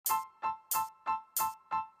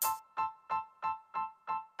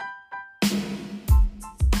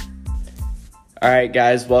All right,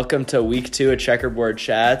 guys, welcome to week 2 of Checkerboard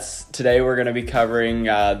Chats. Today we're going to be covering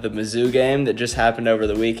the Mizzou game that just happened over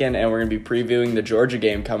the weekend, and we're going to be previewing the Georgia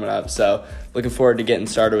game coming up. So looking forward to getting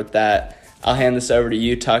started with that. I'll hand this over to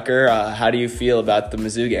you, Tucker. How do you feel about the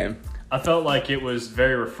Mizzou game? I felt like it was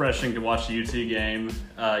very refreshing to watch the UT game,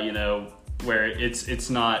 where it's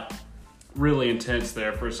not really intense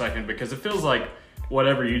there for a second, because it feels like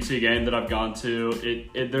whatever UT game that I've gone to,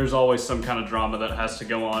 there's always some kind of drama that has to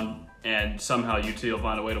go on, and somehow UT will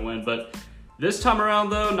find a way to win. But this time around,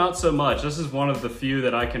 though, not so much. This is one of the few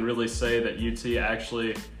that I can really say that UT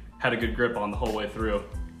actually had a good grip on the whole way through.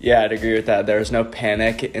 Yeah, I'd agree with that. There was no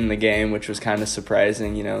panic in the game, which was kind of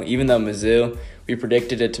surprising. Even though Mizzou, we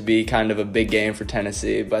predicted it to be kind of a big game for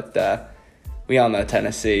Tennessee, but we all know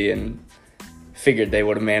Tennessee and figured they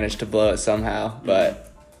would have managed to blow it somehow. But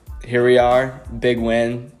here we are, big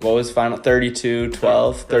win. What was final? 32-12,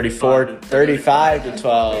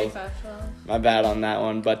 35-12. My bad on that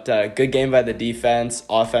one, but good game by the defense.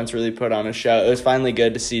 Offense really put on a show. It was finally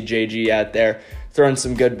good to see JG out there throwing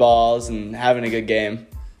some good balls and having a good game.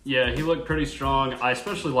 Yeah, he looked pretty strong. I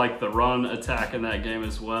especially liked the run attack in that game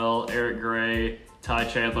as well. Eric Gray, Ty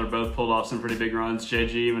Chandler both pulled off some pretty big runs.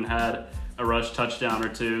 JG even had a rush touchdown or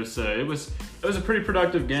two. So it was a pretty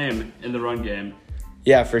productive game in the run game.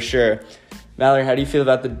 Yeah, for sure. Mallory, how do you feel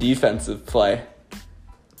about the defensive play?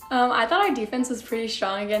 I thought our defense was pretty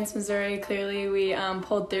strong against Missouri. Clearly, we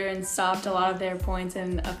pulled through and stopped a lot of their points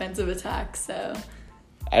in offensive attacks. So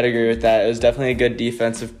I'd agree with that. It was definitely a good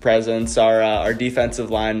defensive presence. Our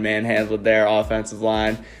defensive line manhandled their offensive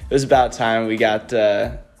line. It was about time we got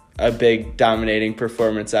a big dominating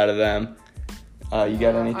performance out of them. You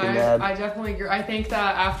got anything to add? I definitely agree. I think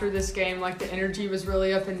that after this game, the energy was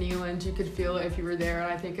really up in Neyland. You could feel it if you were there,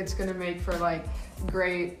 and I think it's going to make for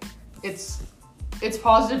great. It's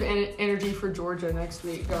positive energy for Georgia next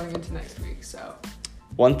week, going into next week. So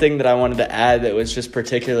one thing that I wanted to add that was just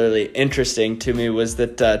particularly interesting to me was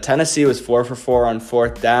that Tennessee was 4 for 4 on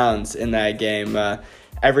fourth downs in that game.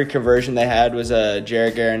 Every conversion they had was a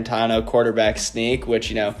Jared Garantano quarterback sneak,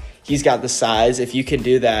 which, he's got the size. If you can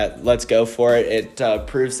do that, let's go for it. It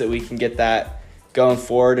proves that we can get that going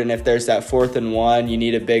forward. And if there's that 4th and 1, you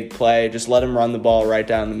need a big play, just let him run the ball right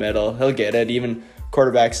down the middle. He'll get it. Even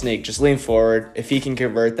quarterback sneak, just lean forward. If he can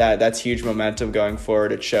convert that, that's huge momentum going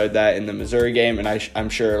forward. It showed that in the Missouri game, and I'm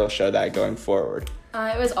sure it'll show that going forward.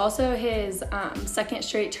 It was also his second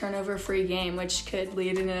straight turnover-free game, which could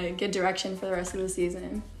lead in a good direction for the rest of the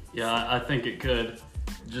season. Yeah, I think it could.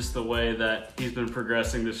 Just the way that he's been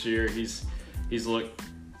progressing this year, he's looked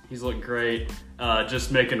great.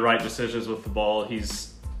 Just making right decisions with the ball.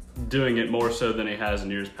 He's doing it more so than he has in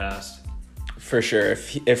years past. For sure.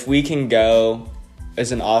 If we can go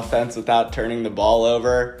as an offense without turning the ball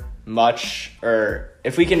over much, or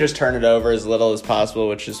if we can just turn it over as little as possible,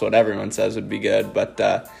 which is what everyone says would be good, but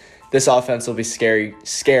this offense will be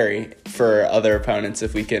scary for other opponents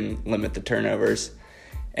if we can limit the turnovers.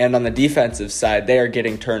 And on the defensive side, they are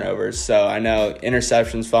getting turnovers. So I know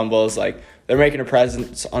interceptions, fumbles, they're making a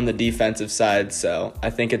presence on the defensive side. So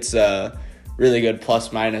I think it's a really good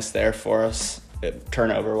plus minus there for us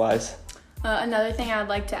turnover-wise. Another thing I'd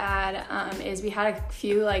like to add is we had a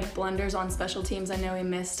few blunders on special teams. I know we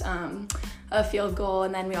missed a field goal,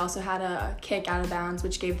 and then we also had a kick out of bounds,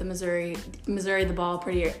 which gave the Missouri the ball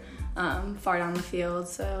pretty far down the field.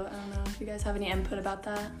 So I don't know if you guys have any input about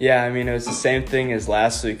that. Yeah, it was the same thing as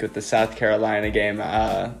last week with the South Carolina game.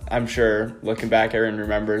 I'm sure looking back, everyone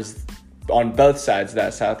remembers on both sides of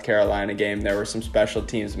that South Carolina game, there were some special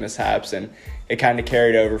teams mishaps, and it kind of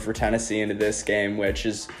carried over for Tennessee into this game, which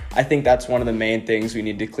is, I think that's one of the main things we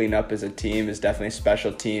need to clean up as a team is definitely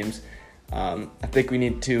special teams. I think we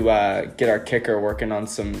need to get our kicker working on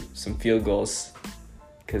some field goals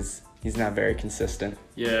because he's not very consistent.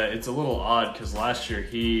 Yeah, it's a little odd because last year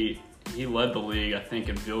he led the league, I think,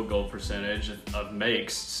 in field goal percentage of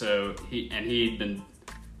makes. So he's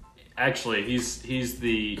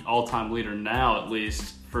the all-time leader now, at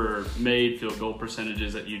least, for made field goal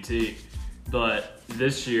percentages at UT. But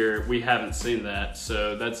this year, we haven't seen that.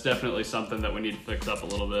 So that's definitely something that we need to fix up a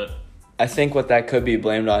little bit. I think what that could be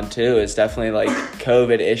blamed on, too, is definitely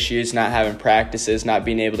COVID issues, not having practices, not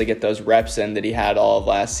being able to get those reps in that he had all of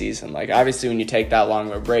last season. Obviously, when you take that long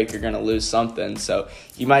of a break, you're going to lose something. So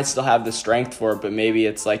he might still have the strength for it, but maybe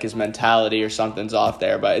it's his mentality or something's off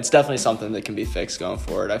there. But it's definitely something that can be fixed going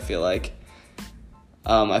forward, I feel like.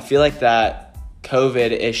 I feel like that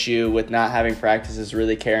COVID issue with not having practice is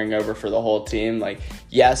really carrying over for the whole team.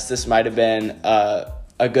 Yes, this might have been a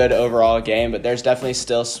good overall game, but there's definitely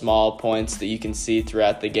still small points that you can see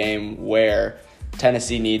throughout the game where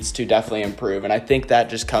Tennessee needs to definitely improve. And I think that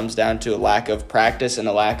just comes down to a lack of practice and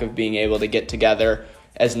a lack of being able to get together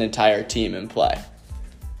as an entire team and play.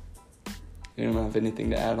 You don't have anything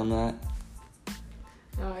to add on that?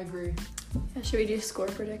 No, I agree. Yeah, should we do score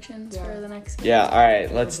predictions for the next game? Yeah, all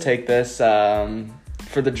right. Let's take this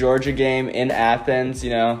for the Georgia game in Athens.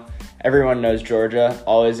 Everyone knows Georgia,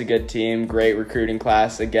 always a good team, great recruiting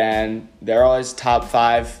class. Again, they're always top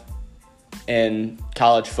 5 in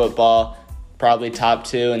college football, probably top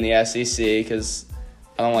 2 in the SEC because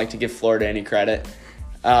I don't like to give Florida any credit.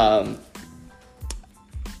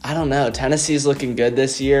 I don't know. Tennessee's looking good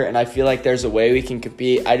this year, and I feel like there's a way we can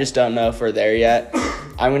compete. I just don't know if we're there yet.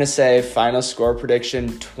 I'm going to say final score prediction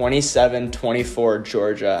 27-24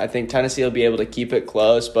 Georgia. I think Tennessee will be able to keep it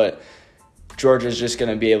close, but Georgia's just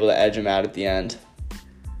going to be able to edge them out at the end.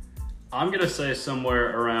 I'm going to say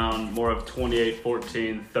somewhere around more of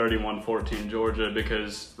 28-14, 31-14 Georgia,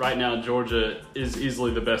 because right now Georgia is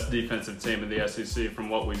easily the best defensive team in the SEC from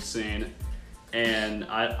what we've seen. And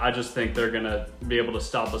I just think they're going to be able to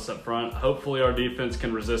stop us up front. Hopefully our defense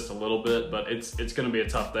can resist a little bit, but it's going to be a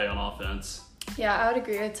tough day on offense. Yeah, I would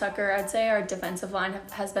agree with Tucker. I'd say our defensive line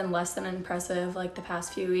has been less than impressive like the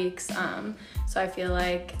past few weeks. So I feel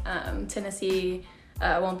like Tennessee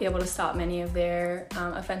won't be able to stop many of their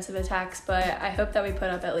offensive attacks, but I hope that we put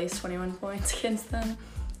up at least 21 points against them.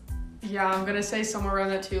 Yeah, I'm going to say somewhere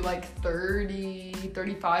around that too, like 30,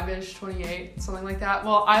 35-ish, 28, something like that.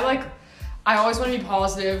 Well, I always want to be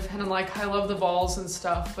positive, and I love the balls and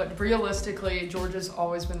stuff, but realistically, Georgia's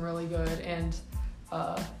always been really good, and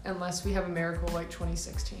unless we have a miracle like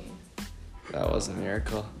 2016. That was a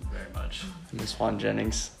miracle. Very much. Miss Juan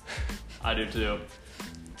Jennings. I do too.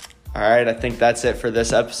 All right, I think that's it for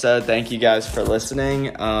this episode. Thank you guys for listening.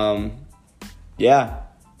 Yeah.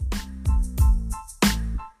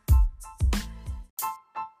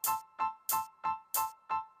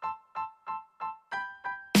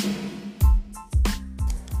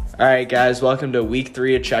 All right, guys, welcome to week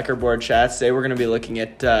 3 of Checkerboard Chats. Today we're going to be looking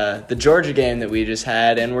at the Georgia game that we just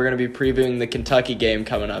had, and we're going to be previewing the Kentucky game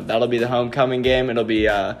coming up. That'll be the homecoming game. It'll be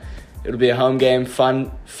a home game,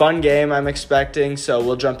 fun game I'm expecting, so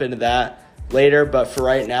we'll jump into that later. But for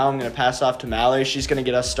right now, I'm going to pass off to Mallory. She's going to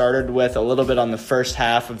get us started with a little bit on the first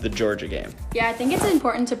half of the Georgia game. Yeah, I think it's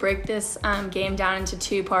important to break this game down into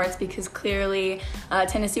 2 parts because clearly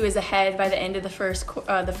Tennessee was ahead by the end of the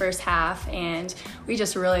first half, and we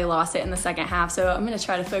just really lost it in the second half. So I'm going to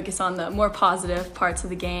try to focus on the more positive parts of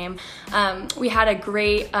the game. We had a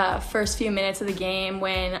great first few minutes of the game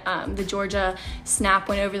when the Georgia snap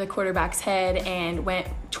went over the quarterback's head and went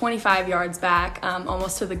 25 yards back,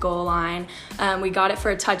 almost to the goal line. We got it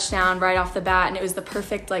for a touchdown right off the bat, and it was the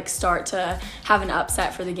perfect start to have an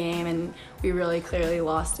upset for the game, and we really clearly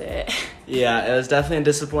lost it. Yeah, it was definitely a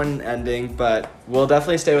disappointing ending, but we'll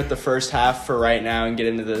definitely stay with the first half for right now and get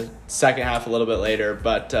into the second half a little bit later.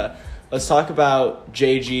 But let's talk about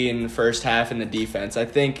JG in the first half and the defense. I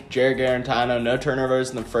think Jared Garantano, no turnovers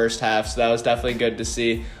in the first half, so that was definitely good to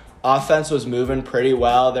see. Offense was moving pretty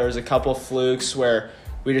well. There was a couple flukes where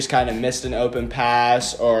we just kind of missed an open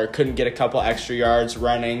pass or couldn't get a couple extra yards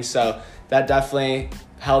running. So that definitely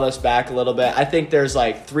held us back a little bit. I think there's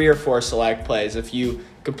 3 or 4 select plays. If you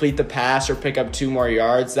complete the pass or pick up 2 more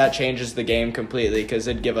yards, that changes the game completely because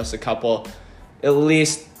it'd give us at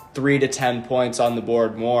least 3 to 10 points on the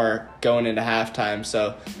board more going into halftime.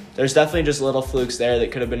 So there's definitely just little flukes there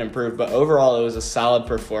that could have been improved. But overall, it was a solid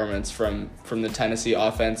performance from the Tennessee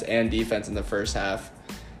offense and defense in the first half.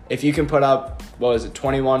 If you can put up,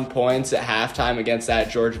 21 points at halftime against that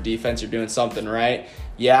Georgia defense, you're doing something right.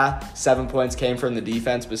 Yeah, 7 points came from the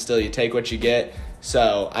defense, but still you take what you get.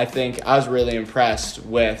 So I think I was really impressed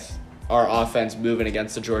with our offense moving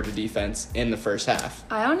against the Georgia defense in the first half.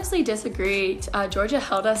 I honestly disagree. Georgia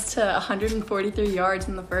held us to 143 yards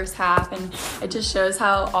in the first half, and it just shows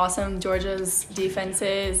how awesome Georgia's defense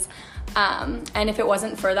is. And if it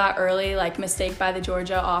wasn't for that early mistake by the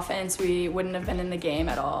Georgia offense, we wouldn't have been in the game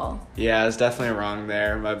at all. Yeah, I was definitely wrong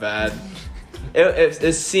there. My bad.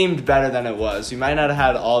 It seemed better than it was. We might not have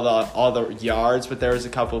had all the yards, but there was a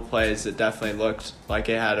couple plays that definitely looked like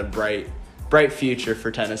it had a bright future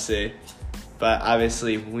for Tennessee. But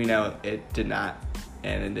obviously, we know it did not,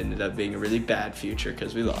 and it ended up being a really bad future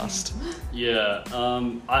because we lost. Yeah,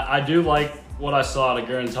 I do like what I saw out of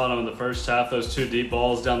Garantano in the first half. Those 2 deep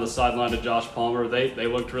balls down the sideline to Josh Palmer, they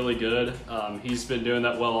looked really good. He's been doing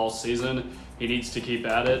that well all season. He needs to keep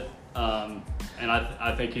at it, and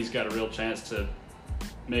I think he's got a real chance to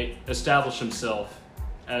establish himself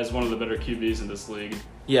as one of the better QBs in this league.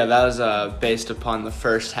 Yeah, that was based upon the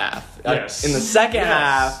first half. Yes. In the second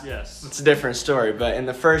half, yes. it's a different story. But in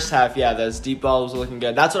the first half, yeah, those deep balls were looking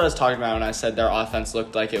good. That's what I was talking about when I said their offense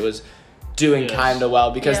looked like it was doing Yes. kind of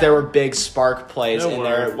well because there were big spark plays There in were.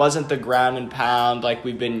 there. It wasn't the ground and pound like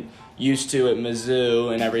we've been used to at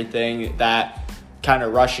Mizzou and everything, that kind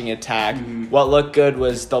of rushing attack. Mm-hmm. What looked good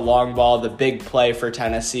was the long ball, the big play for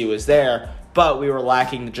Tennessee was there, but we were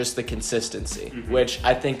lacking just the consistency, Mm-hmm. which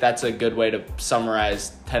I think that's a good way to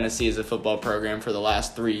summarize Tennessee as a football program for the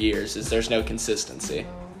last 3 years, is there's no consistency.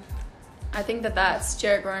 I think that's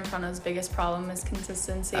Jarrett Guarantano's biggest problem is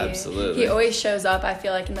consistency. Absolutely. He always shows up, I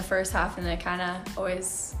feel like, in the first half, and it kind of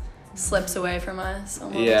always slips away from us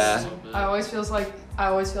almost. Yeah. I always feel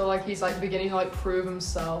like he's like beginning to like prove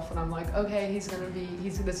himself, and I'm like, okay, this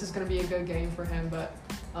is gonna be a good game for him, but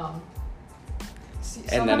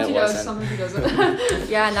And then sometimes it he does, wasn't. sometimes he doesn't.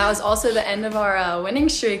 Yeah, and that was also the end of our winning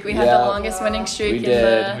streak. We had Yeah. the longest Yeah. winning streak We in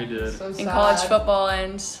did. We did. So in sad. college football,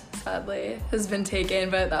 and sadly has been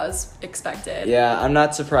taken, but that was expected. Yeah, I'm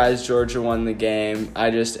not surprised Georgia won the game.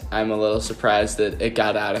 I'm a little surprised that it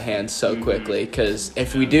got out of hand so quickly, because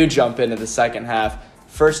if we do jump into the second half,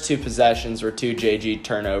 first 2 possessions were 2 JG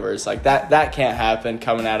turnovers. Like that can't happen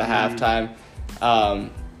coming out of halftime.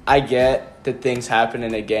 I get that things happen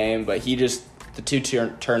in a game, but the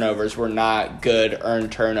 2 turnovers were not good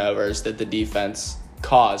earned turnovers that the defense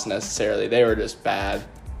caused necessarily. They were just bad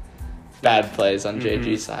plays on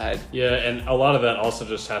JG's side. Yeah, and a lot of that also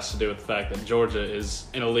just has to do with the fact that Georgia is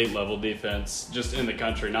an elite level defense just in the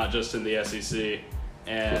country, not just in the SEC.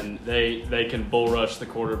 And they can bull rush the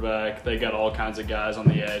quarterback. They got all kinds of guys on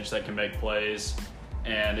the edge that can make plays.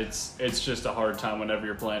 And it's just a hard time whenever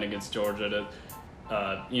you're playing against Georgia to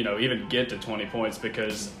even get to 20 points,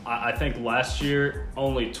 because I think last year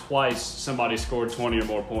only twice somebody scored 20 or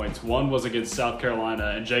more points. One was against South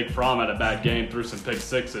Carolina, and Jake Fromm had a bad game, threw some pick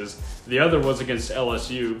sixes. The other was against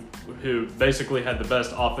LSU, who basically had the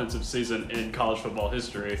best offensive season in college football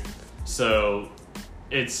history. So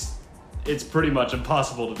it's pretty much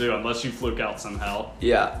impossible to do unless you fluke out somehow.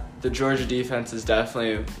 Yeah, the Georgia defense is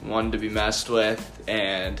definitely one to be messed with,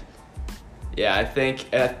 and yeah, I think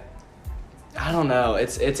I don't know.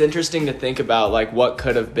 It's interesting to think about like what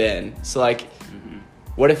could have been. So like,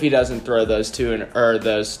 what if he doesn't throw those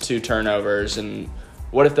 2 turnovers, and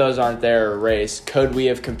what if those aren't there or erased? Could we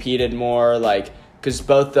have competed more? Like, because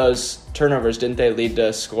both those turnovers, didn't they lead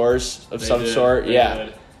to scores of some sort? They Yeah.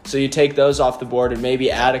 did. So you take those off the board and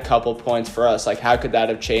maybe add a couple points for us. Like, how could that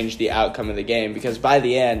have changed the outcome of the game? Because by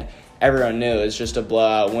the end, everyone knew it was just a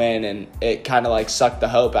blowout win, and it kind of like sucked the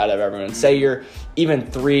hope out of everyone. Say you're even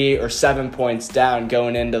 3 or 7 points down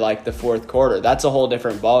going into like the fourth quarter. That's a whole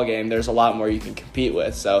different ball game. There's a lot more you can compete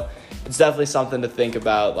with. So it's definitely something to think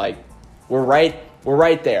about. Like, we're right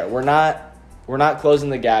there. We're not closing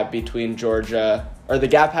the gap between Georgia, or the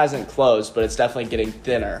gap hasn't closed, but it's definitely getting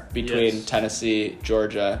thinner between Yes. Tennessee,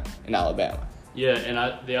 Georgia, and Alabama. Yeah,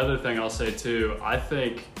 and the other thing I'll say too, I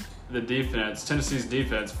think Tennessee's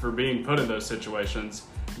defense, for being put in those situations,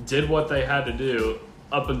 did what they had to do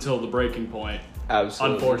up until the breaking point.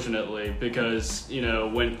 Absolutely. Unfortunately, because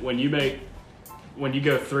when you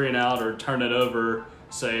go 3 and out or turn it over,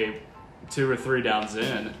 say 2 or 3 downs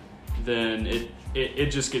in, then it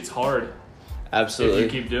just gets hard. Absolutely.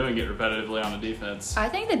 If you keep doing it repetitively on the defense. I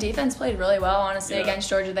think the defense played really well, honestly, Yeah. against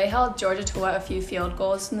Georgia. They held Georgia to a few field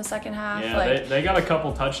goals in the second half. Yeah, they got a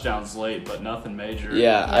couple touchdowns late, but nothing major.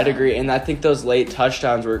 Yeah, I'd Yeah. agree. And I think those late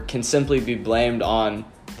touchdowns can simply be blamed on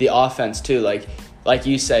the offense too. Like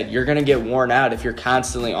you said, you're going to get worn out if you're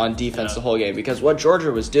constantly on defense the whole game, because what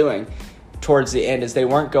Georgia was doing towards the end is they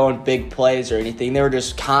weren't going big plays or anything. They were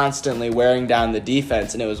just constantly wearing down the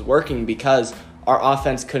defense, and it was working because our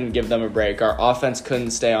offense couldn't give them a break. Our offense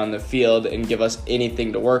couldn't stay on the field and give us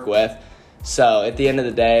anything to work with. So at the end of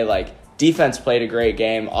the day, like, defense played a great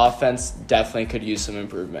game. Offense definitely could use some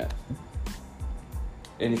improvement.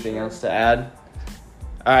 Anything else to add?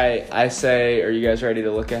 All right, I say, are you guys ready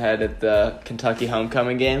to look ahead at the Kentucky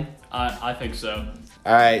homecoming game? I think so.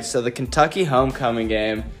 All right, so the Kentucky homecoming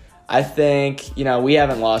game, I think, we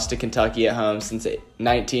haven't lost to Kentucky at home since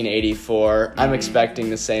 1984. I'm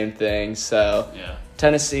expecting the same thing. So Yeah.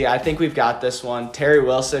 Tennessee, I think we've got this one. Terry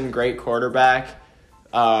Wilson, great quarterback.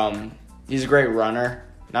 He's a great runner,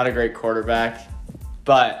 not a great quarterback.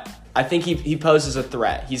 But I think he poses a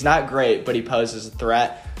threat. He's not great, but he poses a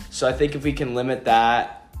threat. So I think if we can limit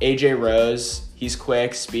that, A.J. Rose, he's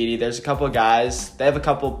quick, speedy. There's a couple of guys. They have a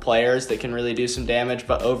couple of players that can really do some damage,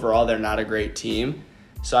 but overall they're not a great team.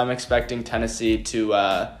 So I'm expecting Tennessee to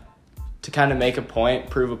kind of make a point,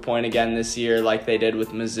 prove a point again this year like they did with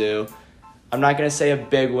Mizzou. I'm not going to say a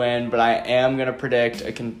big win, but I am going to predict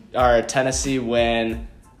a Tennessee win.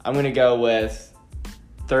 I'm going to go with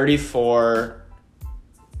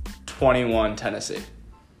 34-21 Tennessee.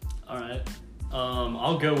 All right.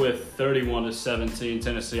 I'll go with 31-17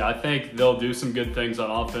 Tennessee. I think they'll do some good things on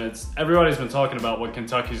offense. Everybody's been talking about what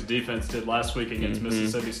Kentucky's defense did last week against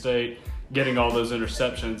Mississippi State, getting all those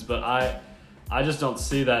interceptions, but I just don't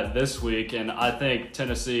see that this week, and I think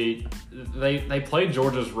Tennessee, they played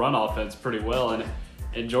Georgia's run offense pretty well,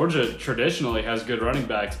 and Georgia traditionally has good running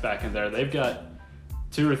backs back in there. They've got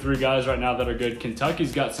 2 or 3 guys right now that are good.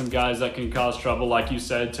 Kentucky's got some guys that can cause trouble, like you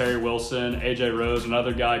said, Terry Wilson, A.J. Rose,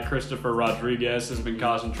 another guy, Christopher Rodriguez, has been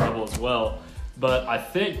causing trouble as well. But I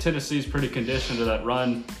think Tennessee's pretty conditioned to that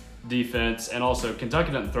run defense, and also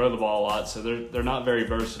Kentucky doesn't throw the ball a lot, so they're not very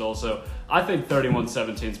versatile. So I think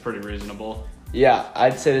 31-17 is pretty reasonable. Yeah,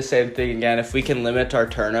 I'd say the same thing again. If we can limit our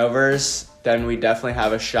turnovers, then we definitely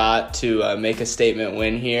have a shot to make a statement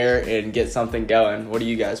win here and get something going. What are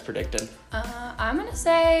you guys predicting? I'm going to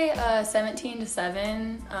say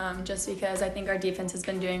 17-7, just because I think our defense has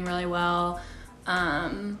been doing really well.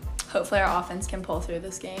 Hopefully our offense can pull through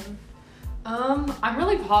this game. I'm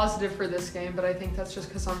really positive for this game, but I think that's just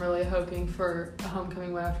because I'm really hoping for a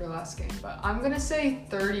homecoming win after last game. But I'm going to say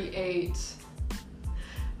 38.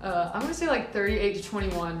 I'm going to say like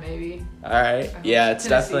 38-21 maybe. All right. Yeah, it's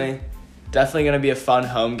Tennessee. definitely going to be a fun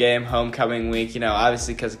home game, homecoming week.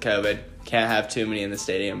 Obviously because of COVID, can't have too many in the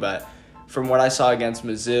stadium. But from what I saw against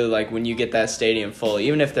Mizzou, like when you get that stadium full,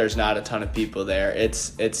 even if there's not a ton of people there,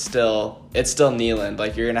 it's still Neyland.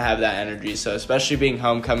 Like you're going to have that energy. So especially being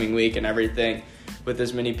homecoming week and everything, with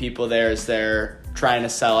as many people there as they're trying to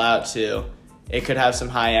sell out to, it could have some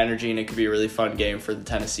high energy, and it could be a really fun game for the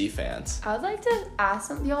Tennessee fans. I would like to ask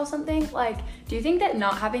y'all something. Like, do you think that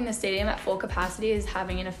not having the stadium at full capacity is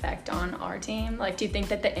having an effect on our team? Like, do you think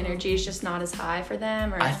that the energy is just not as high for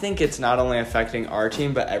them? Or? I think it's not only affecting our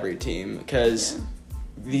team, but every team, because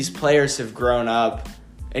these players have grown up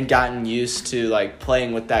and gotten used to, like,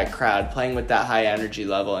 playing with that crowd, playing with that high energy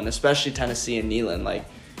level, and especially Tennessee and Neyland. Like,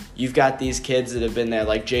 you've got these kids that have been there,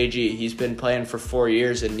 like JG. He's been playing for 4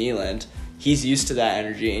 years in Neyland. He's used to that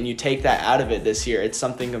energy, and you take that out of it this year, it's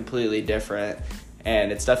something completely different,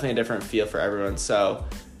 and it's definitely a different feel for everyone. So,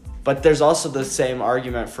 but there's also the same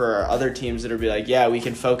argument for other teams that are be like, yeah, we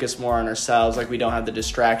can focus more on ourselves, like we don't have the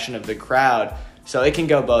distraction of the crowd. So it can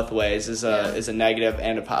go both ways, as a negative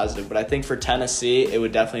and a positive. But I think for Tennessee, it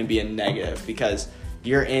would definitely be a negative, because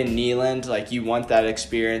you're in Neyland, like you want that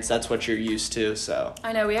experience. That's what you're used to. So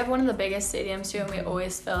I know we have one of the biggest stadiums too, and we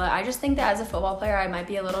always fill it. I just think that as a football player, I might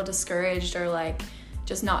be a little discouraged, or like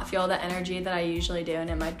just not feel the energy that I usually do, and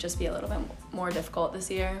it might just be a little bit more difficult this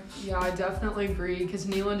year. Yeah, I definitely agree, because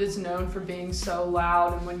Neyland is known for being so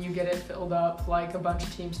loud, and when you get it filled up, like a bunch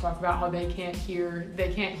of teams talk about how they can't hear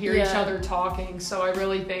each other talking. So I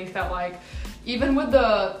really think that like even with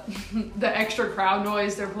the extra crowd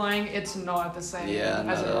noise they're playing, it's not the same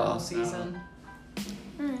as a normal season.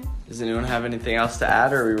 Does anyone have anything else to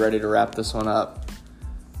add, or are we ready to wrap this one up?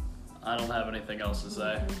 I don't have anything else to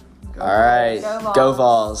say. All right, go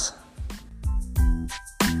Vols.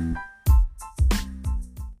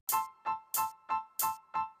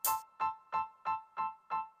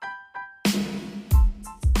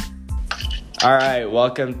 All right,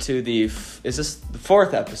 welcome to is this the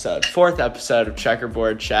fourth episode of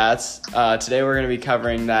Checkerboard Chats. Today we're going to be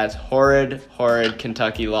covering that horrid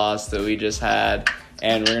Kentucky loss that we just had,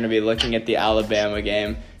 and we're going to be looking at the Alabama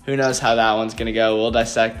game. Who knows how that one's going to go? We'll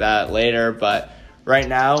dissect that later, but right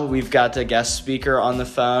now we've got a guest speaker on the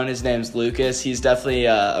phone. His name's Lucas. He's definitely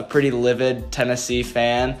a pretty livid Tennessee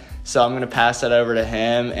fan, so I'm going to pass that over to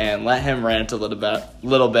him and let him rant a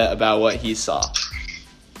little bit about what he saw.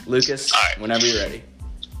 Lucas, right. Whenever you're ready.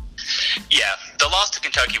 Yeah, the loss to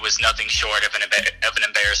Kentucky was nothing short of an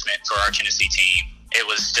embarrassment for our Tennessee team. It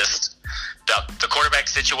was just the quarterback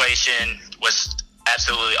situation was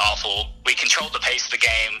absolutely awful. We controlled the pace of the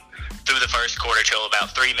game through the first quarter till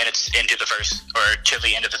about 3 minutes into to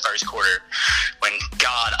the end of the first quarter, when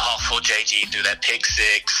god-awful JG threw that pick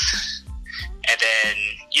six. And then,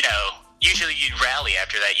 usually you'd rally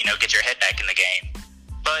after that, get your head back in the game.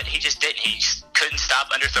 But he just didn't. He just couldn't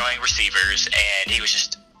stop underthrowing receivers, and he was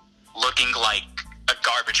just looking like a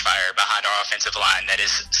garbage fire behind our offensive line that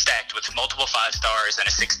is stacked with multiple 5-stars and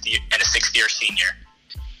a sixth-year senior.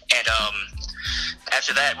 And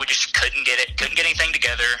after that, we just couldn't get anything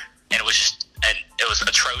together, and it was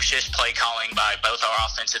atrocious play calling by both our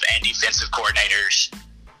offensive and defensive coordinators.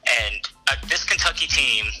 And this Kentucky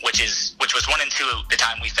team, which was 1-2 the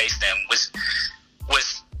time we faced them,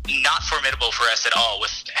 was not formidable for us at all,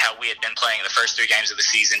 with how we had been playing the first 3 games of the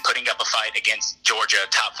season, putting up a fight against Georgia,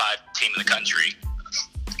 top 5 team in the country.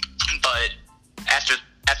 But after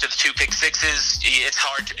the 2 pick sixes, it's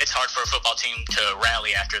hard for a football team to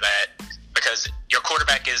rally after that, because your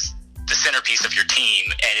quarterback is the centerpiece of your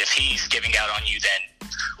team, and if he's giving out on you, then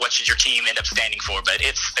what should your team end up standing for? But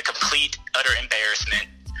it's a complete, utter embarrassment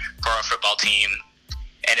for our football team.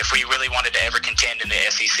 And if we really wanted to ever contend in the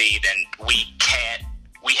SEC, then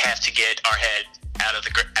we have to get our head out of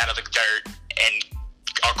the dirt, and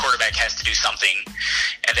our quarterback has to do something.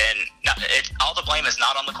 And then all the blame is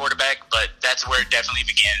not on the quarterback, but that's where it definitely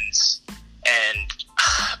begins. And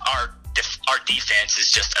our defense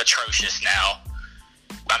is just atrocious now.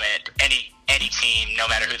 I mean, any team, no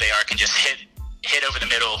matter who they are, can just hit over the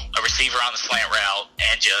middle, a receiver on the slant route,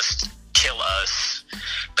 and just kill us,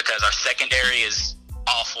 because our secondary is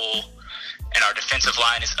awful, and our defensive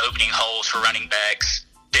line is opening holes for running backs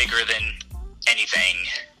bigger than anything.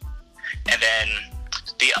 And then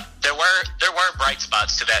there were bright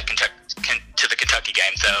spots to the Kentucky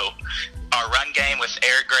game, though. Our run game with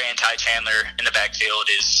Eric Gray and Ty Chandler in the backfield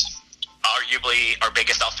is arguably our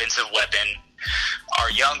biggest offensive weapon.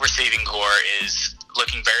 Our young receiving core is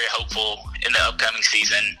looking very hopeful in the upcoming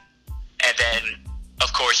season. And then,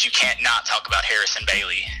 of course, you can't not talk about Harrison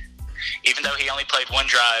Bailey. Even though he only played 1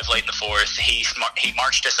 drive late in the 4th, he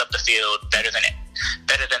marched us up the field better than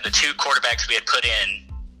the 2 quarterbacks we had put in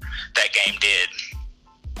that game did.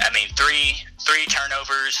 I mean, three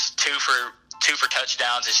turnovers, two for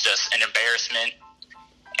touchdowns is just an embarrassment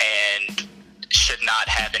and should not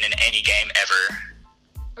happen in any game ever.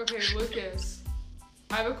 Okay, Lucas,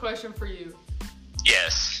 I have a question for you.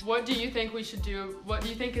 Yes. What do you think we should do? What do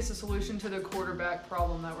you think is the solution to the quarterback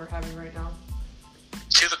problem that we're having right now?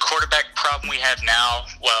 To the quarterback problem we have now,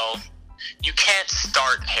 well, you can't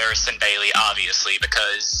start Harrison Bailey, obviously,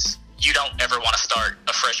 because you don't ever want to start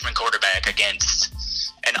a freshman quarterback against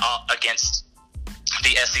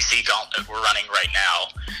the SEC gauntlet we're running right now.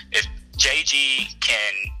 If JG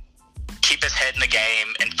can keep his head in the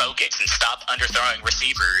game and focus and stop underthrowing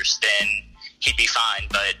receivers, then he'd be fine.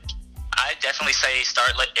 But I definitely say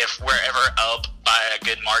start, if we're ever up by a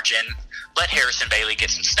good margin, let Harrison Bailey get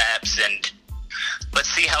some snaps, and let's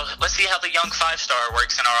see how the young 5-star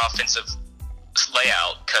works in our offensive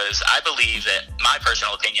layout, because I believe that, my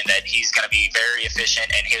personal opinion, that he's going to be very efficient,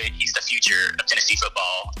 and he's the future of Tennessee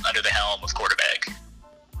football under the helm of quarterback.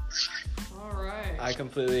 All right. I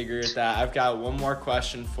completely agree with that. I've got one more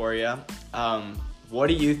question for you. What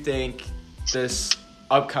do you think this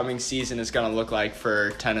upcoming season is going to look like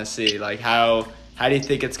for Tennessee? Like, how do you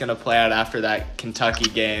think it's going to play out after that Kentucky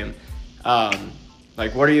game?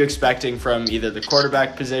 Like, what are you expecting from either the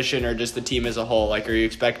quarterback position or just the team as a whole? Like, are you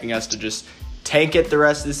expecting us to just tank it the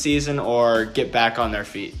rest of the season or get back on their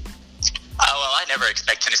feet? Well, I never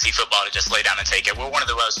expect Tennessee football to just lay down and take it. We're one of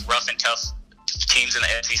the most rough and tough teams in the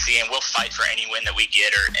SEC, and we'll fight for any win that we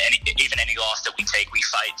get, or even any loss that we take. We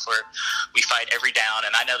fight every down,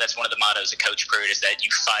 and I know that's one of the mottos of Coach Pruitt, is that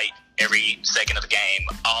you fight every second of the game,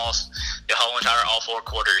 the whole entire all 4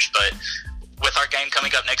 quarters. But with our game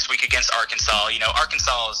coming up next week against Arkansas,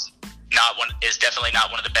 Arkansas is definitely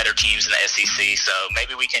not one of the better teams in the SEC. So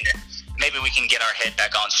maybe we can get our head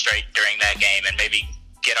back on straight during that game, and maybe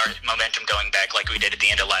get our momentum going back like we did at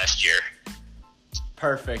the end of last year.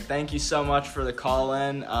 Perfect. Thank you so much for the call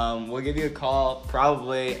in. We'll give you a call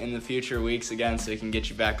probably in the future weeks again, so we can get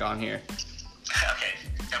you back on here. Okay,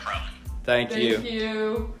 no problem. Thank you. Thank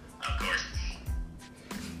you. Of course.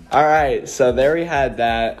 All right, so there we had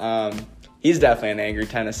that. He's definitely an angry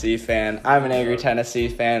Tennessee fan. I'm an angry Tennessee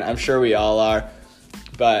fan. I'm sure we all are.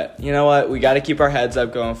 But you know what? We got to keep our heads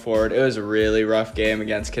up going forward. It was a really rough game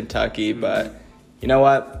against Kentucky, but you know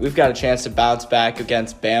what? We've got a chance to bounce back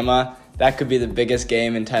against Bama. That could be the biggest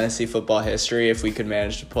game in Tennessee football history if we could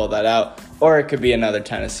manage to pull that out. Or it could be another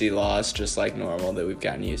Tennessee loss, just like normal, that we've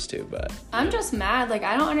gotten used to. But I'm just mad. Like,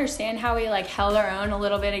 I don't understand how we, held our own a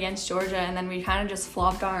little bit against Georgia, and then we kind of just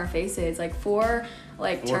flopped on our faces. 4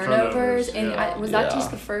 turnovers. And yeah. was that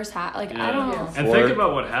just the first half? I don't know. And think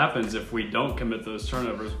about what happens if we don't commit those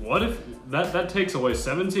turnovers. What if that takes away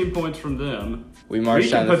 17 points from them? We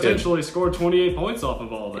can potentially score 28 points off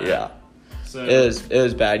of all that. Yeah. So It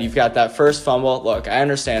was bad. You've got that first fumble. Look, I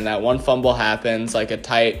understand that. One fumble happens, it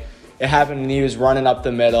happened when he was running up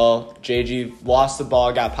the middle. JG lost the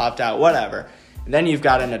ball, got popped out, whatever. And then you've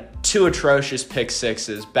got 2 atrocious pick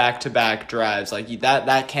sixes, back-to-back drives.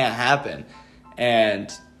 That can't happen.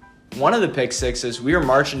 And one of the pick sixes, we were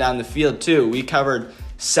marching down the field too. We covered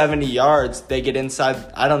 70 yards. They get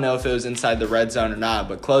inside. I don't know if it was inside the red zone or not,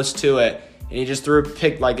 but close to it. and he just threw a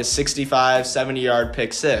pick, like a 65, 70-yard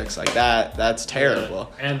pick six. Like that's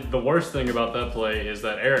terrible. And the worst thing about that play is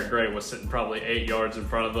that Eric Gray was sitting probably 8 yards in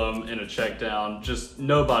front of them in a check down, just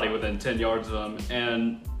nobody within 10 yards of them,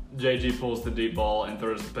 and JG pulls the deep ball and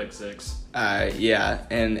throws the pick six. Yeah,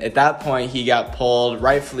 and at that point he got pulled,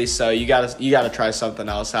 rightfully so. You gotta try something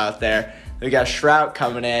else out there. We got Shrout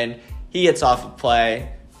coming in. He gets off a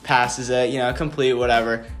play, passes it, complete,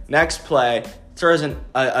 whatever. Next play, throws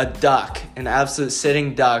a duck, an absolute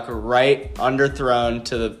sitting duck, right underthrown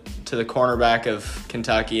to the cornerback of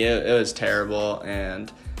Kentucky. It was terrible,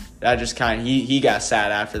 and that just he got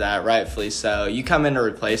sad after that, rightfully so. You come in to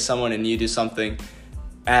replace someone and you do something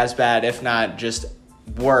as bad, if not just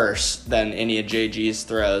worse than any of JG's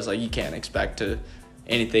throws. Like, you can't expect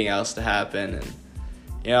anything else to happen.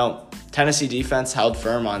 And Tennessee defense held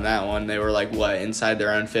firm on that one. They were inside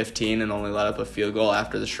their own 15 and only let up a field goal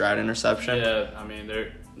after the Shrout interception. Yeah, I mean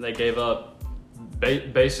they gave up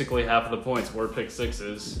basically half of the points were pick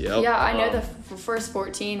sixes. Yep. Yeah, I know the first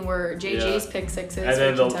 14 were JG's pick sixes and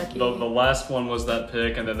then for Kentucky. the last one was that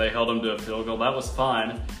pick, and then they held them to a field goal. That was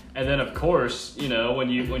fine. And then, of course, when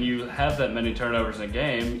you have that many turnovers in a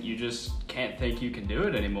game, you just can't think you can do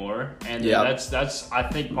it anymore. And that's I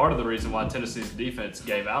think part of the reason why Tennessee's defense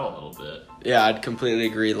gave out a little bit. Yeah, I'd completely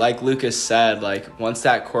agree. Like Lucas said, once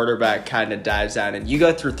that quarterback kind of dives down, and you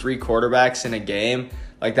go through 3 quarterbacks in a game,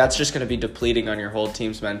 that's just going to be depleting on your whole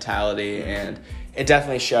team's mentality. And it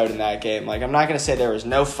definitely showed in that game. I'm not going to say there was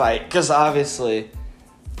no fight, because obviously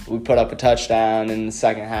we put up a touchdown in the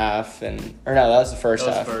second half, or no, that was the first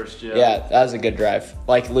half. Yeah, that was a good drive.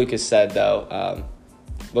 Like Lucas said, though,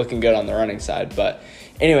 looking good on the running side. But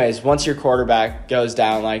anyways, once your quarterback goes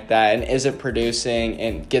down like that and isn't producing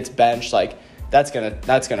and gets benched, that's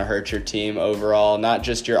gonna hurt your team overall, not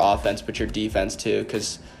just your offense but your defense too,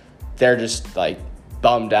 because they're just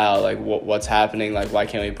bummed out. What's happening? Why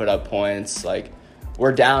can't we put up points?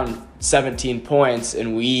 We're down 17 points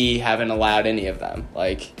and we haven't allowed any of them.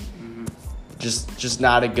 Just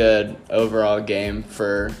not a good overall game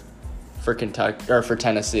for Kentucky, or for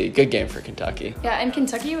Tennessee. Good game for Kentucky. Yeah, and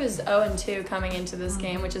Kentucky was 0-2 coming into this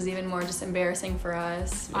game, which is even more just embarrassing for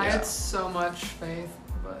us. I had so much faith,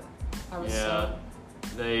 but I was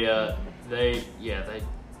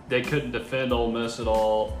they couldn't defend Ole Miss at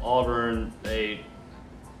all. Auburn, they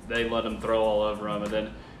let them throw all over them, and then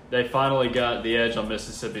they finally got the edge on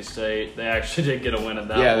Mississippi State. They actually did get a win in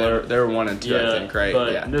that one. Yeah, they were 1-2, I think, right?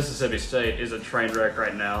 But Mississippi State is a train wreck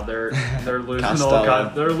right now. They're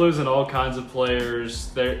losing all kinds of players.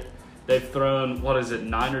 They've thrown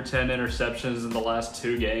 9 or 10 interceptions in the last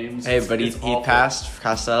 2 games. Hey, but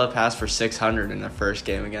Costello passed for 600 in the first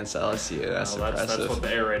game against LSU. That's impressive. That's what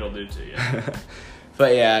the air raid will do to you.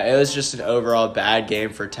 But yeah, it was just an overall bad game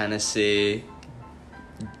for Tennessee.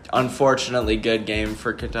 Unfortunately, good game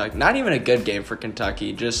for Kentucky. Not even a good game for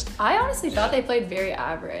Kentucky. I honestly thought they played very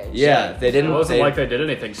average. Yeah, they didn't. It wasn't like they did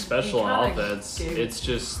anything special on offense. It's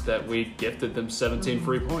just that we gifted them 17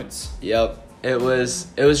 free points. Yep. It was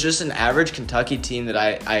just an average Kentucky team that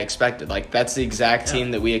I expected. That's the exact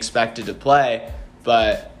team that we expected to play.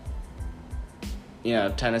 But,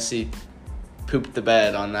 Tennessee pooped the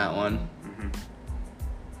bed on that one.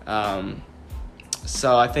 Mm-hmm.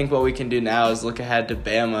 So I think what we can do now is look ahead to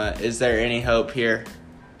Bama. Is there any hope here?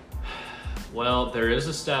 Well, there is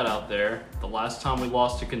a stat out there. The last time we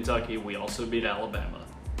lost to Kentucky, we also beat Alabama.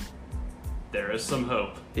 There is some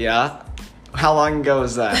hope. Yeah? How long ago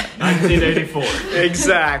was that? 1984.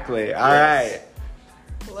 Exactly. All right.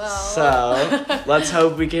 Well. So let's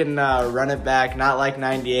hope we can run it back, not like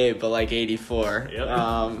 98, but like 84.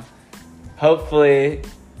 Yep. Hopefully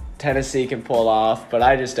Tennessee can pull off, but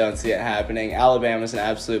I just don't see it happening. Alabama's an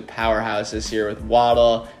absolute powerhouse this year with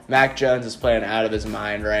Waddle. Mac Jones is playing out of his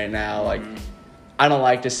mind right now. I don't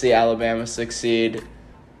like to see Alabama succeed,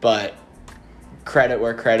 but credit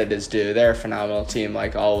where credit is due. They're a phenomenal team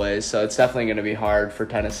like always, so it's definitely going to be hard for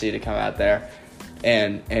Tennessee to come out there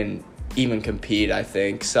and even compete, I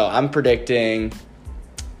think. So I'm predicting,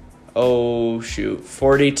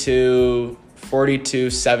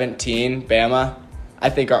 42-17 Bama. I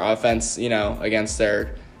think our offense, against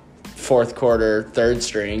their fourth quarter, third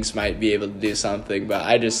strings might be able to do something, but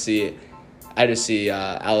I just see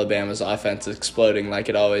Alabama's offense exploding like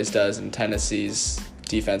it always does, and Tennessee's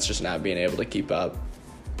defense just not being able to keep up.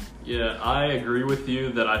 Yeah, I agree with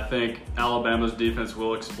you that I think Alabama's defense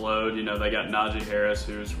will explode. They got Najee Harris,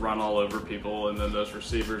 who's run all over people, and then those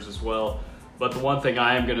receivers as well. But the one thing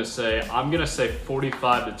I'm going to say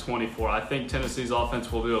 45-24. I think Tennessee's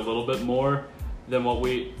offense will do a little bit more than what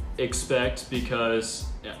we expect because,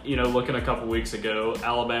 looking a couple weeks ago,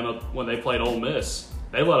 Alabama, when they played Ole Miss,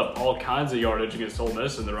 they let up all kinds of yardage against Ole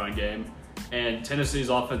Miss in the run game. And Tennessee's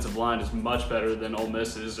offensive line is much better than Ole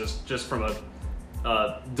Miss's, just from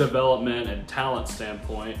a development and talent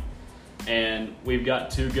standpoint. And we've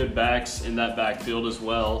got two good backs in that backfield as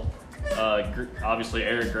well. Obviously,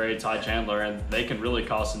 Eric Gray, Ty Chandler, and they can really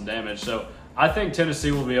cause some damage. So I think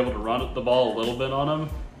Tennessee will be able to run the ball a little bit on them,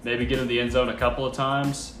 maybe get in the end zone a couple of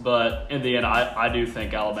times. But in the end, I do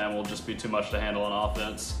think Alabama will just be too much to handle on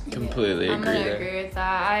offense. Completely I'm agree gonna there. agree with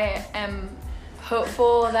that. I am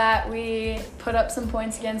hopeful that we put up some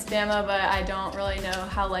points against Bama, but I don't really know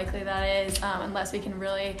how likely that is unless we can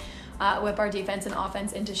really whip our defense and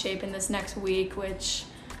offense into shape in this next week, which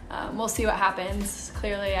we'll see what happens.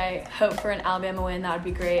 Clearly, I hope for an Alabama win. That would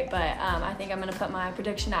be great, but I think I'm going to put my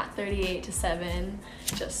prediction at 38-7.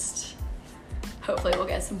 Just hopefully we'll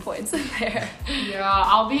get some points in there. Yeah,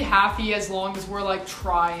 I'll be happy as long as we're like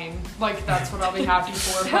trying. Like that's what I'll be happy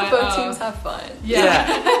for. But, Both teams have fun.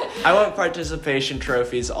 Yeah. I want participation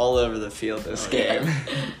trophies all over the field this game.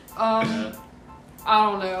 I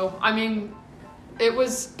don't know. I mean, it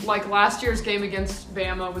was like last year's game against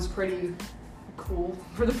Bama was pretty cool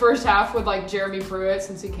for the first half with like Jeremy Pruitt,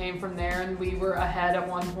 since he came from there, and we were ahead at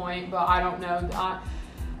one point. But I don't know.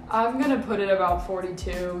 I'm gonna put it about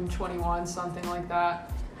 42-21, something like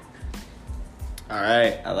that. All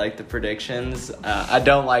right, I like the predictions. I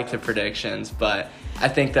don't like the predictions, but I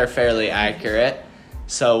think they're fairly accurate.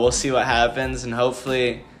 So we'll see what happens, and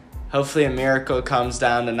hopefully a miracle comes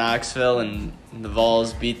down to Knoxville and the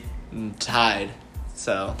Vols beat Tide.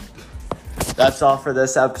 So that's all for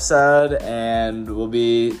this episode, and we'll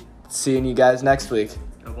be seeing you guys next week.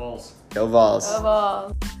 Go Vols. Go Vols. Go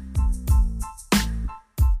Vols.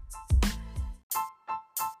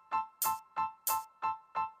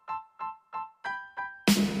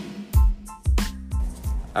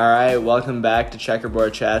 All right, welcome back to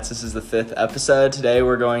Checkerboard Chats. This is the 5th episode. Today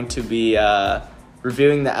we're going to be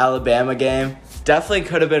reviewing the Alabama game. Definitely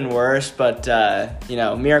could have been worse, but,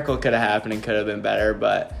 miracle could have happened and could have been better,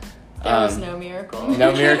 but... There was no miracle.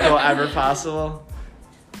 No miracle ever possible?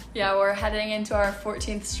 Yeah, we're heading into our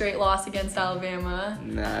 14th straight loss against Alabama.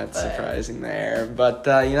 Not surprising there. But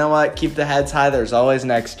you know what? Keep the heads high. There's always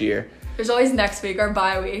next year. There's always next week, our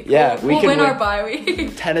bye week. Yeah, we'll can win our bye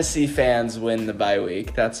week. Tennessee fans win the bye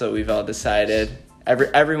week. That's what we've all decided.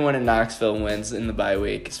 Everyone in Knoxville wins in the bye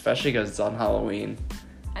week, especially because it's on Halloween.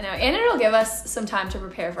 I know, and it'll give us some time to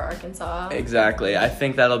prepare for Arkansas. Exactly. I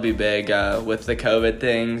think that'll be big with the COVID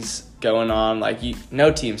things going on. Like,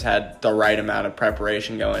 no teams had the right amount of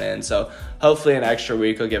preparation going in. So hopefully an extra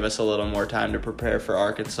week will give us a little more time to prepare for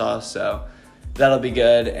Arkansas. So that'll be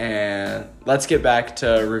good. And let's get back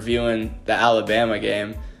to reviewing the Alabama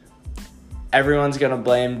game. Everyone's going to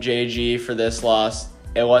blame JG for this loss.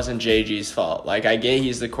 It wasn't JG's fault. Like, I get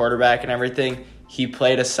he's the quarterback and everything. He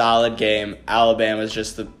played a solid game. Alabama's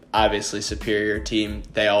just the obviously superior team.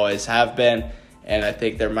 They always have been. And I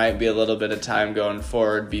think there might be a little bit of time going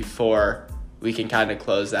forward before we can kind of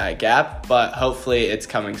close that gap. But hopefully it's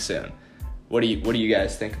coming soon. What do you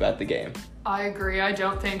guys think about the game? I agree. I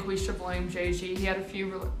don't think we should blame JG. He had a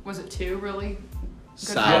few, was it 2 really good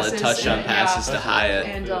Solid passes? touchdown passes to Hyatt.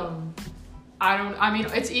 And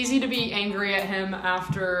it's easy to be angry at him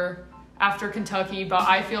after Kentucky, but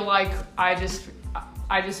I feel like I just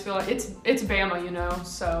feel like it's Bama,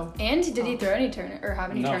 so. And did he throw any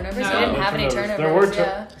have any turnovers? No. He didn't have any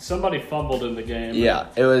turnovers. Somebody fumbled in the game. Yeah,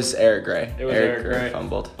 it was Eric Gray. It was Eric Gray.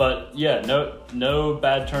 Fumbled. But yeah, no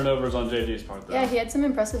bad turnovers on JG's part though. Yeah, he had some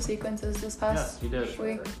impressive sequences this past he did.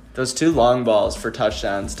 week. Those 2 long balls for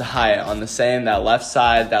touchdowns to Hyatt on that left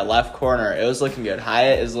side, that left corner, it was looking good.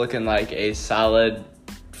 Hyatt is looking like a solid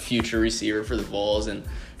future receiver for the Vols, and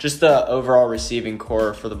just the overall receiving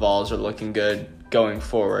core for the Vols are looking good going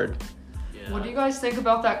forward. Yeah. What do you guys think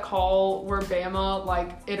about that call where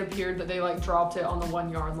Bama, it appeared that they, dropped it on the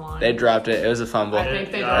 1-yard line? They dropped it. It was a fumble. I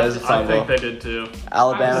think they did. It was a fumble. I think they did too.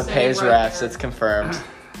 Alabama I'm saying pays right refs. there. It's confirmed.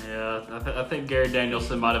 Yeah, I think Gary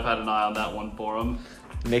Danielson might have had an eye on that one for him.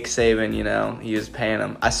 Nick Saban, he was paying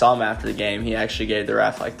him. I saw him after the game. He actually gave the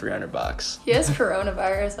ref $300. He has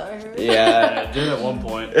coronavirus, I heard. Yeah. Yeah, did at one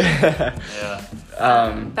point. Yeah.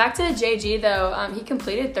 Back to JG, though. He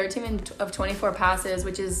completed 13 of 24 passes,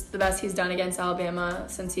 which is the best he's done against Alabama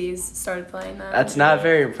since he's started playing them. That's not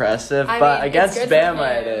very impressive, but against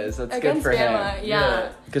Bama it is. That's good for Bama, him.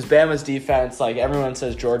 Yeah. Because Bama's defense, everyone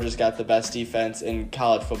says Georgia's got the best defense in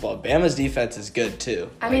college football. Bama's defense is good, too.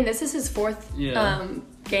 I mean, this is his 4th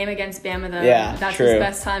game against Bama, though. Yeah, That's true. his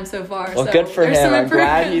best time so far. Well, so good for there's him. some I'm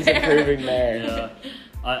glad he's improvement there. improving there. Yeah.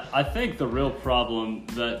 I think the real problem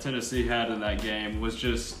that Tennessee had in that game was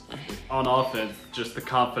just on offense, just the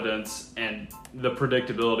confidence and the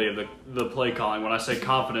predictability of the play calling. When I say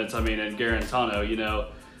confidence, I mean in Garantano. You know,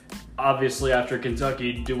 obviously after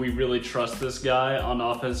Kentucky, do we really trust this guy on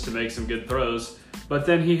offense to make some good throws? But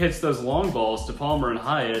then he hits those long balls to Palmer and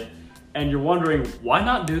Hyatt, and you're wondering, why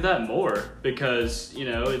not do that more? Because, you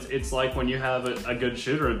know, it's like when you have a good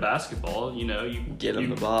shooter in basketball, you know, you Get him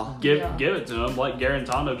the ball. Give it to him, let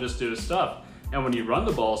Garantano just do his stuff. And when you run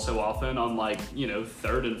the ball so often on, like, you know,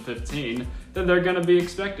 3rd and 15, then they're going to be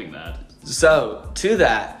expecting that. So, to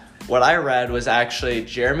that, what I read was actually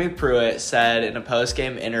Jeremy Pruitt said in a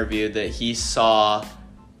post-game interview that he saw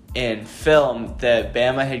in film that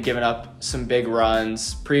Bama had given up some big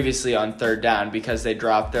runs previously on 3rd down because they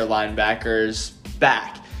dropped their linebackers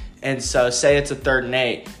back. And so say it's a 3rd and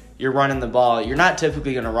 8, you're running the ball. You're not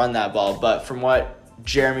typically going to run that ball, but from what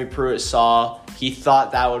Jeremy Pruitt saw, he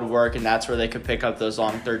thought that would work, and that's where they could pick up those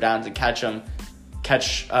long 3rd downs and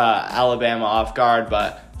catch Alabama off guard,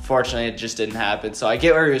 but fortunately it just didn't happen. So I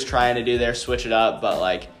get where he was trying to do there, switch it up, but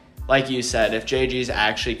like you said, if JG's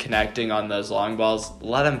actually connecting on those long balls,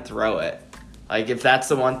 let him throw it. Like, if that's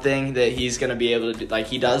the one thing that he's going to be able to do, like,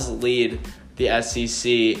 he does lead the SEC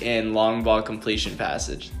in long ball completion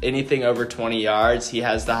passage. Anything over 20 yards, he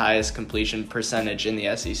has the highest completion percentage in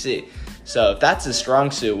the SEC. So if that's his strong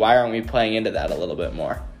suit, why aren't we playing into that a little bit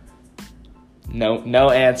more?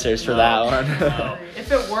 No answers for that one. If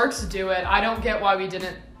it works, do it. I don't get why we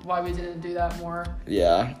didn't do that more.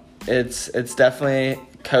 Yeah, it's definitely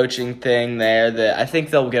coaching thing there that I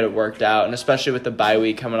think they'll get it worked out, and especially with the bye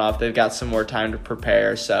week coming off, they've got some more time to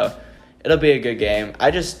prepare, so it'll be a good game.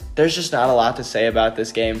 There's just not a lot to say about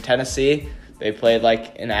this game. Tennessee, they played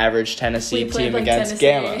like an average Tennessee team against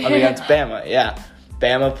Bama. Yeah.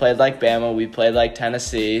 Bama played like Bama. We played like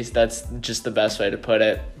Tennessee. That's just the best way to put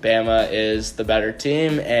it. Bama is the better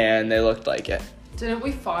team, and they looked like it. Didn't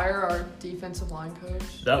we fire our defensive line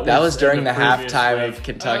coach? That was during the previous halftime week. of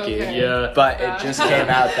Kentucky. Okay. Yeah. But it just came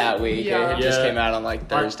out that week. Yeah. It just came out on like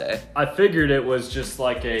Thursday. I figured it was just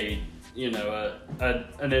like an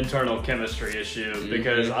internal chemistry issue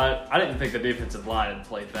because I didn't think the defensive line had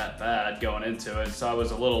played that bad going into it, so I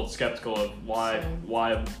was a little skeptical of why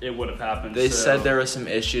it would have happened. They said there were some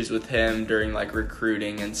issues with him during like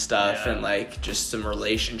recruiting and stuff, and like just some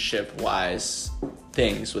relationship wise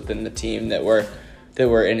things within the team that were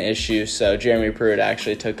an issue. So Jeremy Pruitt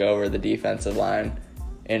actually took over the defensive line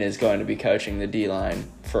and is going to be coaching the D line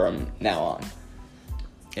from now on.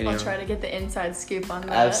 I'll try to get the inside scoop on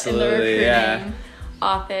that Absolutely, in the recruiting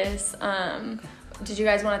office. Did you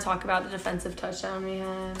guys want to talk about the defensive touchdown we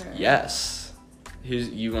had? Or? Yes.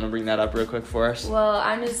 You want to bring that up real quick for us? Well,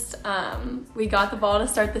 I'm just we got the ball to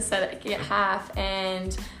start the second half,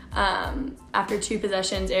 and after 2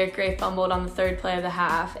 possessions, Eric Gray fumbled on the 3rd play of the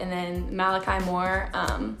half, and then Malachi Moore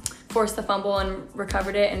forced the fumble and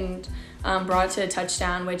recovered it and brought it to a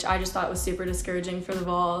touchdown, which I just thought was super discouraging for the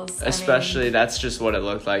Vols. Especially, that's just what it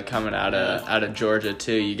looked like coming out of Georgia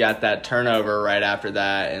too. You got that turnover right after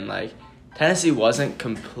that, and like Tennessee wasn't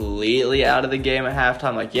completely out of the game at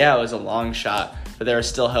halftime. Like, yeah, it was a long shot, but there was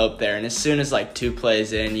still hope there. And as soon as like 2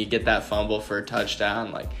 plays in, you get that fumble for a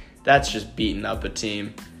touchdown. Like, that's just beating up a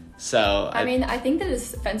team. So I think the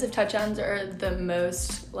defensive touchdowns are the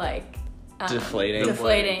most like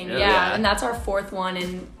deflating. Yeah. And that's our 4th one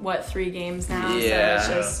in 3 games now. Yeah.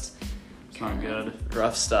 So it's not good.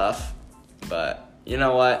 Rough stuff. But you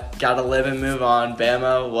know what? Gotta live and move on.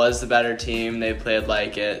 Bama was the better team. They played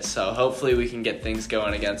like it. So hopefully we can get things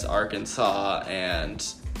going against Arkansas, and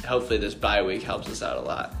hopefully this bye week helps us out a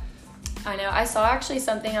lot. I know. I saw actually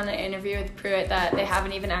something on an interview with Pruitt that they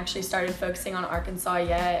haven't even actually started focusing on Arkansas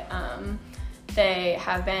yet. They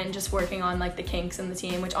have been just working on like the kinks in the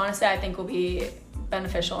team, which honestly I think will be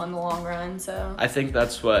beneficial in the long run. So I think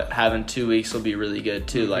that's what having 2 weeks will be really good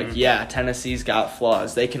too. Like, yeah, Tennessee's got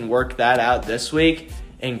flaws. They can work that out this week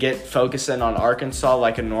and get focusing on Arkansas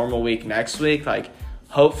like a normal week next week. Like,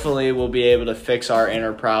 hopefully we'll be able to fix our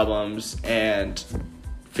inner problems and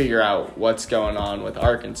figure out what's going on with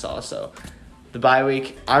Arkansas. So the bye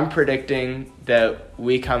week, I'm predicting that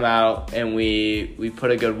we come out and we put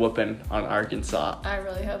a good whooping on Arkansas. I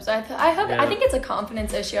really hope so. I think it's a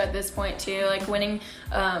confidence issue at this point too. Like winning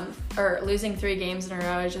or losing 3 games in a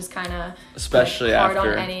row is just kind of especially hard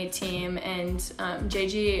after on any team. And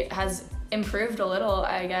JG has improved a little,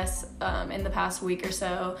 I guess, in the past week or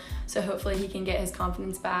so. So hopefully he can get his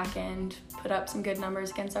confidence back and put up some good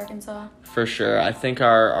numbers against Arkansas. For sure. I think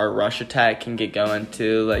our rush attack can get going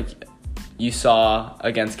too. Like, you saw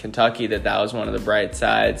against Kentucky that was one of the bright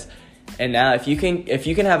sides. And now if you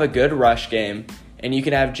can have a good rush game and you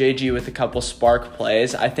can have JG with a couple spark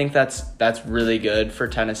plays, I think that's really good for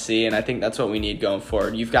Tennessee, and I think that's what we need going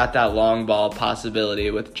forward. You've got that long ball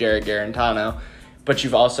possibility with Jared Garantano, but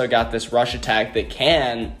you've also got this rush attack that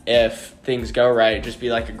can, if things go right, just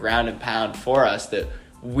be like a ground and pound for us that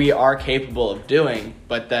we are capable of doing,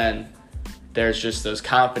 but then there's just those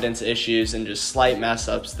confidence issues and just slight mess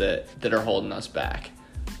ups that are holding us back.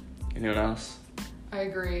 Anyone else? I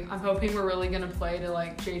agree. I'm hoping we're really gonna play to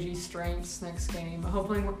like JG's strengths next game. I'm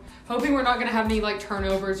hoping we're not gonna have any like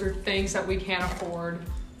turnovers or things that we can't afford,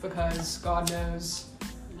 because God knows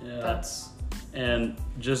that's. And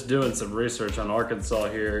just doing some research on Arkansas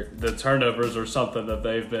here, the turnovers are something that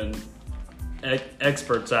they've been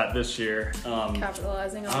experts at this year.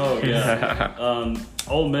 Capitalizing on Oh it. yeah.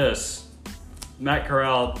 Ole Miss, Matt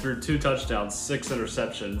Corral threw 2 touchdowns, 6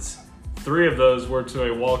 interceptions. 3 of those were to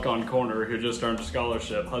a walk-on corner who just earned a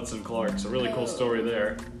scholarship, Hudson Clark. So really cool story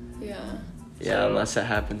there. Yeah. Yeah, unless it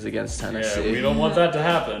happens against Tennessee. Yeah, we don't want that to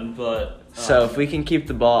happen, but... So if we can keep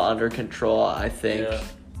the ball under control, I think... Yeah.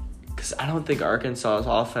 Because I don't think Arkansas's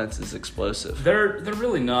offense is explosive. They're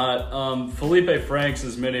really not. Felipe Franks,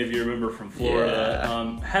 as many of you remember from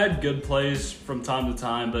Florida, had good plays from time to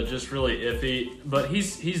time, but just really iffy. But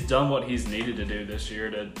he's done what he's needed to do this year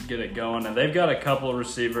to get it going. And they've got a couple of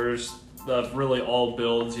receivers of really all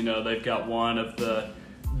builds. You know, they've got one of the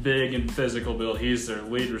big and physical build. He's their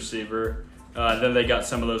lead receiver. Then they got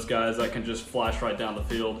some of those guys that can just flash right down the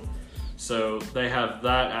field. So they have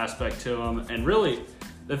that aspect to them. And really,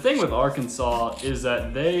 the thing with Arkansas is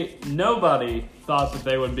that nobody thought that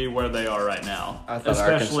they would be where they are right now. I thought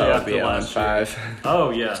especially Arkansas would after be last on year. 5.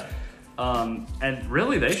 Oh yeah, and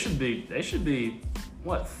really they should be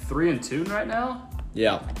what, 3-2 right now,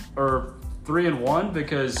 Yeah. or 3-1,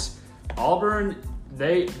 because Auburn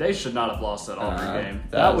they should not have lost that Auburn game.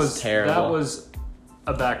 That was terrible. That was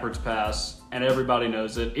a backwards pass, and everybody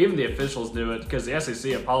knows it. Even the officials knew it, because the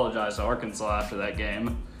SEC apologized to Arkansas after that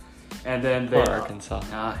game. And then Poor Arkansas.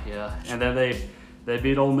 Yeah. And then they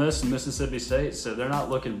beat Ole Miss and Mississippi State, so they're not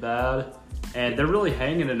looking bad. And they're really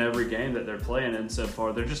hanging in every game that they're playing in so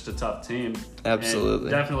far. They're just a tough team. Absolutely. And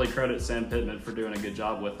definitely credit Sam Pittman for doing a good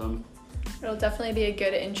job with them. It'll definitely be a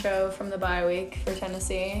good intro from the bye week for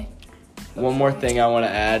Tennessee. One more thing I want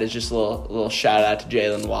to add is just a little shout out to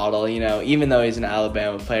Jalen Waddle. You know, even though he's an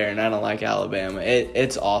Alabama player and I don't like Alabama,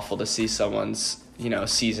 it's awful to see someone's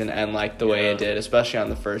season end like the way it did, especially on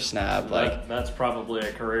the first snap. That's probably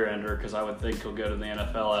a career ender, because I would think he'll go to the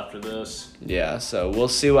NFL after this. Yeah, so we'll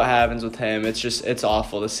see what happens with him. It's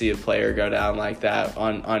awful to see a player go down like that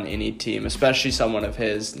on any team, especially someone of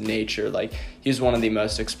his nature. Like, he's one of the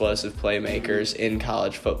most explosive playmakers in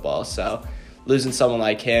college football. So losing someone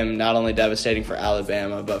like him, not only devastating for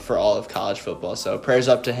Alabama, but for all of college football. So prayers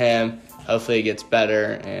up to him. Hopefully he gets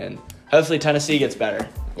better, and hopefully Tennessee gets better.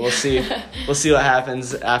 We'll see. We'll see what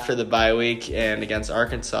happens after the bye week and against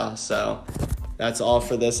Arkansas. So that's all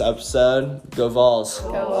for this episode. Go Vols.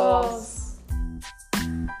 Go Vols.